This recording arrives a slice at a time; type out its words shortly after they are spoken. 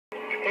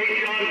Hey,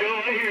 John Doe,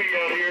 I hear you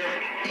out here.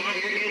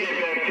 You're getting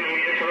it back to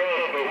me. It's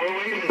rough, but we're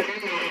waving to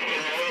you.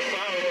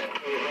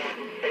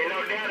 Hey,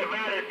 no doubt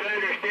about it,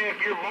 Thunderstick.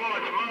 You're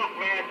blowing smoke,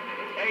 man.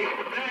 Hey,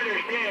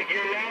 Thunderstick,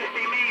 you're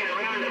nasty man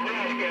around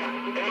Nebraska.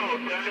 Oh,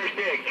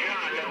 Thunderstick,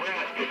 John,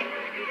 Nebraska.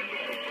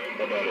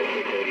 About a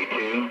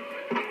 682.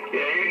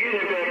 Yeah, you're getting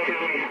it back to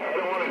me. I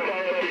don't want to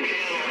tie up your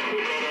channel,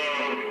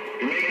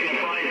 but you're making a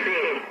fine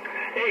trip.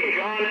 Hey,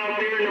 John out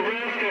there in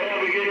Nebraska,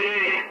 have a good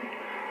day.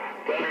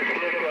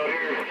 Thunderstick out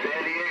here,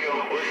 San Diego.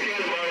 We're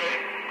standing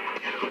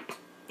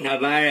by. How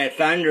about a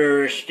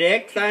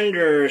Thunderstick?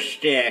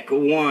 Thunderstick.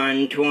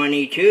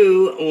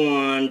 122,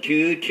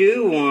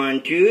 122,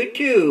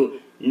 122.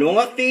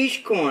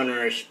 Northeast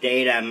corner,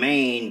 state of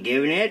Maine.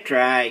 Giving it a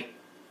try.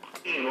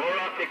 More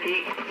off the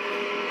key.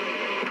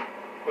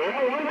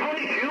 Well,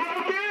 122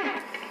 out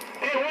there?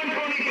 Hey,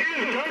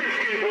 122,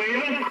 Thunderstick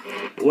waving.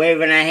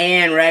 Waving a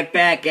hand right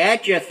back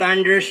at you,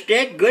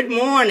 Thunderstick. Good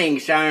morning.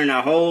 Sounding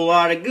a whole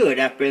lot of good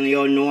up in the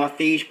old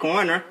northeast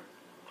corner.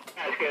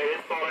 That's good.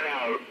 It's falling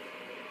out.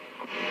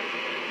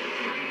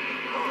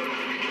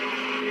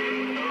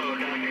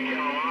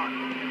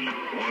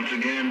 Once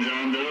again,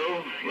 John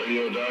Doe,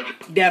 radio doctor.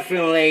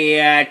 Definitely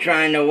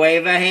trying to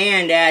wave a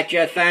hand at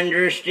you,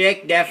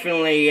 Thunderstick.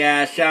 Definitely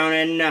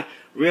sounding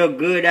real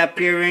good up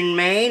here in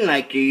Maine,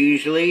 like you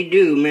usually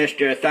do,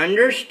 Mr.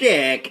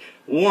 Thunderstick.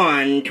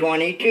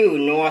 122,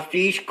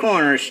 northeast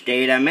corner,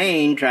 state of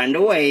Maine, trying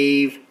to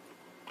wave.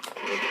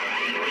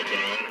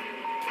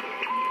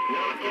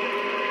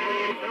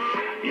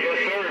 Yes,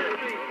 sir.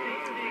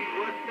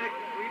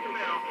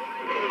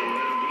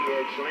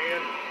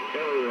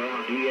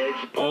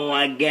 Oh,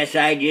 I guess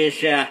I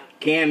just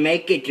can't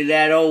make it to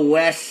that old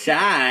west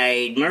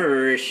side.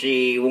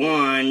 Mercy,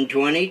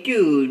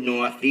 122,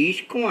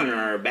 northeast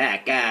corner,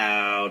 back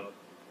out.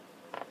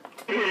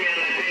 Superman,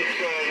 I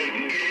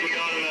think he's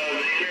on the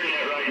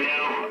internet right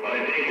now.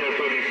 I think that's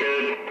what he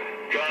said.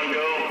 John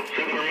Doe,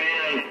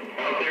 Superman,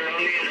 out there on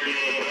the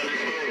internet,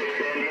 Thunderstick,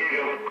 San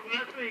Diego.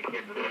 That's what he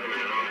gets to the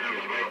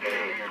right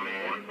there,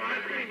 man.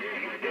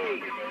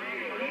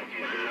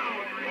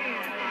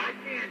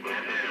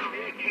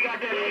 You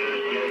got that?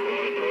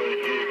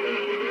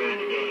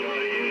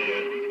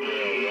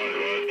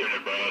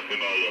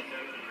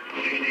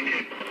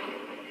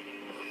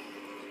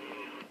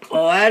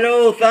 Oh, that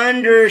old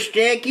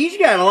Thunderstick, he's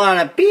got a lot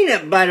of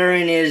peanut butter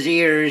in his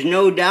ears,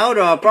 no doubt,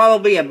 or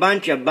probably a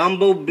bunch of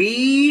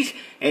bumblebees.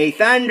 Hey,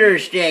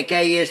 Thunderstick,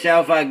 have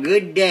yourself a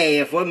good day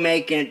if we're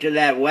making it to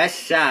that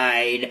west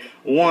side.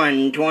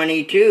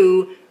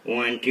 122,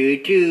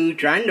 122,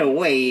 trying to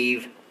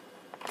wave.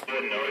 Yeah, I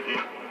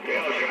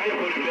was trying to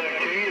put it back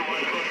to you.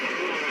 122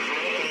 was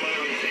less than what I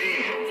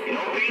received. You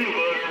know, peanut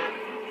butter,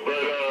 but a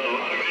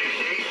lot of big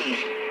stations.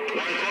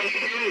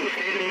 122,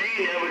 state of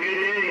Maine, have a good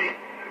day.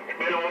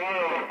 Been a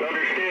while,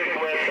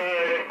 Thunderstick, west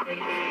side.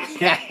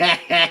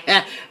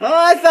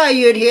 Oh, I thought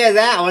you'd hear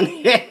that one.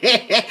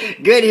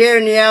 Good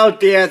hearing you out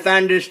there,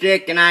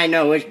 Thunderstick, and I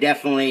know it's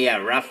definitely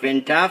rough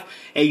and tough.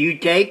 Hey, you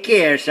take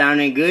care,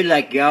 sounding good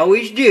like you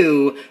always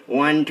do.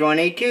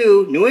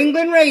 122, New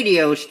England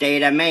Radio,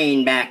 state of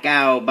Maine, back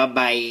out.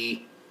 Bye-bye.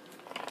 Hey,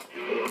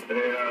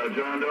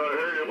 John Doe, I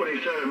heard it when he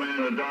said it,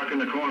 man. The doc in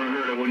the corner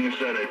heard it when you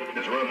said it.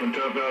 It's rough and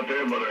tough out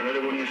there, but I heard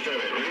it when you said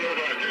it. Radio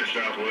doctor,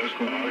 southwest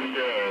corner.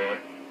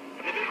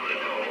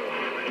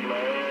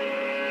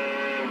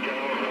 Man,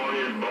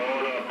 California's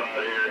blowing up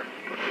out here.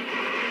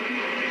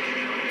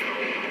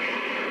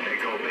 They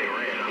go big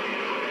red.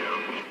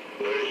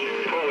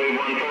 Fully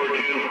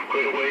 142,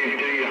 quick wave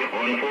to you.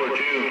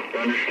 142,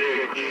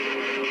 Thunderstick.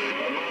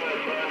 I'm on it,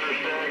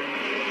 Thunderstick.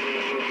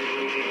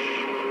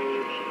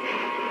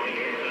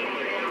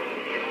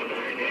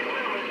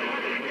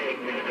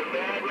 It's a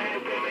bad man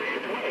coming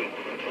his way.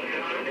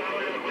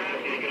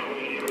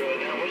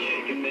 Now we're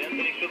shaking, man.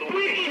 Thanks for the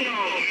week.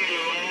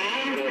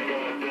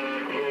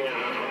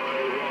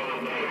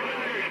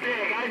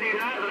 I do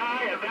not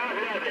lie about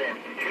nothing.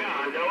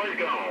 John Doe is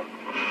gone.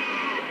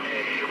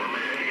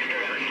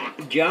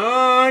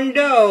 John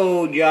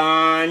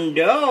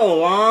Doe,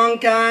 long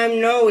time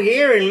no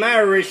hear in my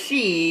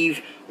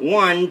receive.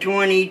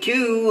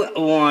 122,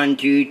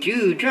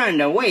 122, trying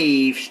to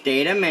wave,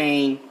 state of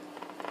Maine.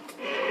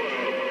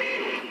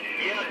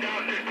 Yeah,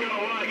 Dr.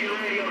 Kilowatt, your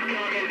radio's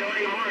talking, don't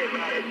even worry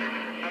about it.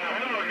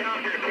 Hello,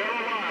 Dr.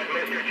 Kilowatt,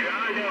 Mr.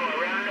 John Doe,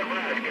 around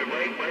Nebraska.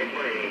 Wait.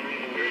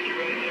 Here's you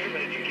right there,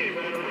 man. You came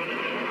right over the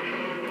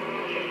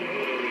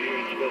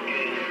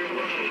Spokane, man.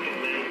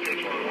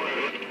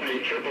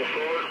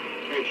 611.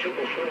 Hey,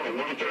 444,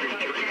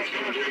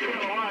 133.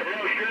 Kilowatt,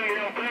 no strain,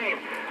 no pain.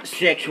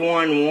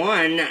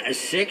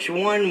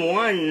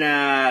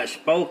 611,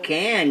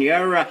 Spokane.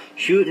 You're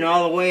shooting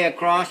all the way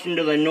across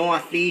into the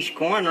northeast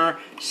corner.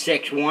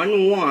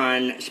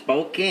 611,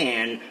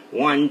 Spokane.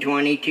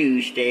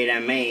 122, state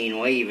of Maine,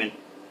 waving.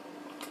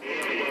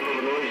 Hey,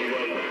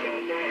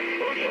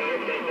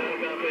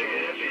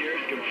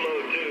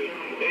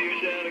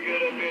 you're sounding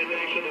good up here.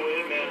 Thanks for the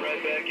wave, man.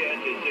 Right back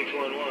at you.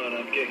 611.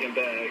 I'm kicking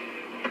back.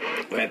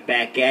 Right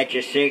back at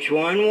you,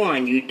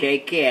 611. You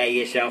take care of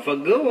yourself. A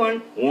good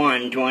one.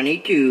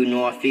 122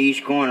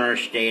 northeast corner,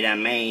 state of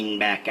Maine,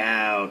 back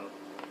out.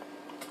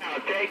 Now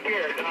take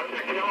care,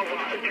 Dr.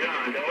 Kilowatt,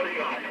 John. There we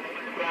go.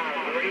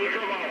 Now, 3,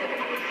 come on.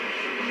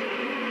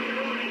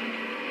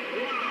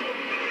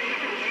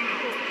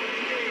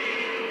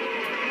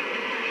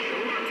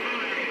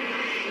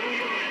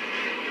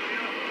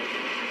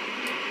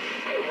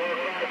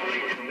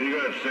 You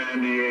got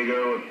San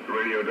Diego,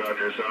 Radio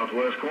Doctor,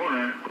 southwest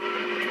corner.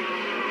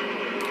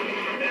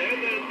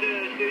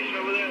 Station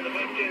over there in the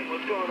back tent.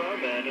 What's going on,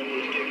 man? I'm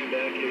just kicking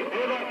back here.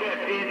 What about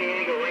that San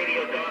Diego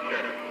Radio Doctor?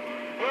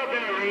 What about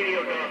that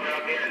radio doctor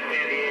up there in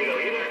San Diego?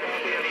 You got a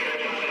copy of the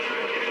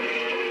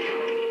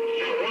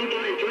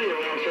 133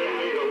 around San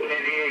Diego. San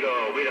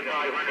Diego. We the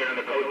 500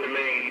 on the coast of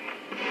Maine.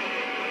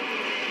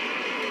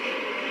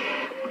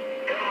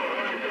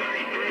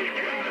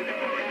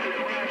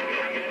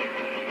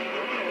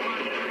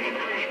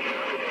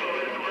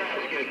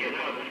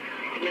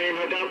 Man,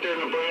 right out there in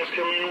Nebraska,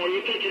 man. Well,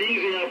 you take it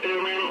easy out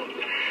there, man.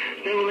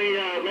 They were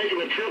making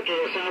the trip to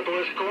the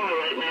southwest corner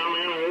right now,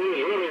 man. It was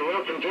really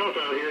rough and tough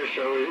out here,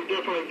 so he's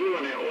definitely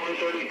doing that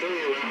 133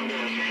 around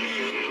us.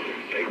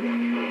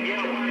 Yeah,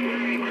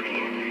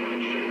 133.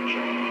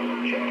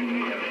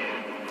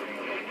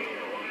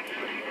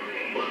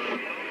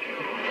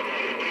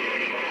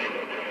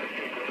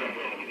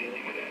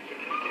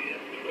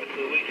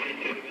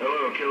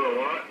 Hello,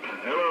 Kilowatt.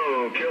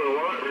 Hello,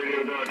 Kilowatt,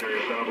 Radio Doctor,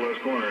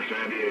 southwest corner,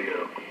 San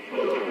Diego.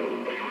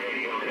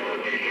 Radio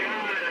Doctor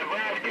John in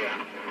Nebraska.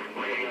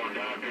 Radio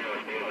Doctor,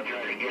 still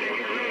trying to get it.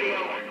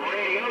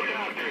 Radio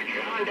Doctor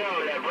John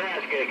Doe,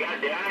 Nebraska, got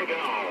down and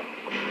gone.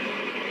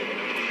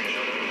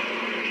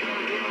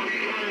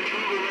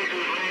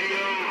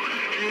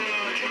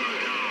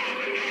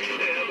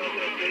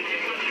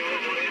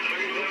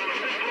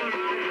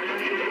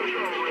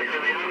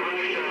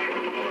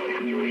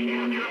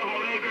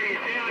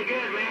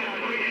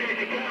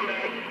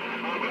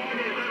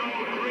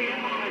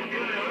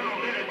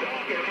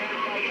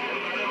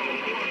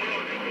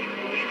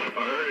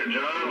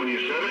 John, when you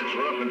said it's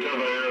rough and tough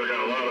out here, I got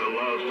a lot of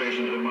loud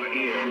stations in my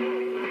ear.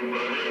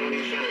 But when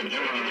you said it,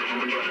 John,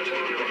 I'm trying to tell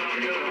you about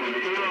it. You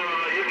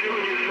do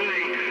what you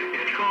say.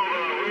 It's called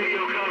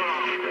radio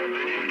cutoff. You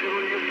do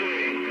what you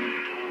say.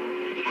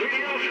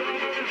 Radio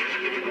silence.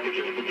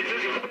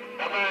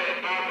 How about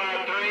it,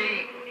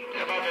 553?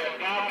 How about that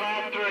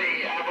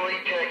 553,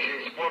 Abilene,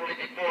 Texas,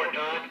 454,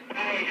 John?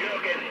 I ain't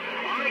joking.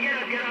 All I get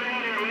is get on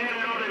out here, man,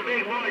 and all the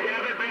big boys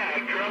have it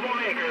back.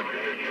 Troublemaker.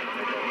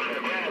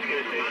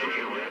 Nebraska,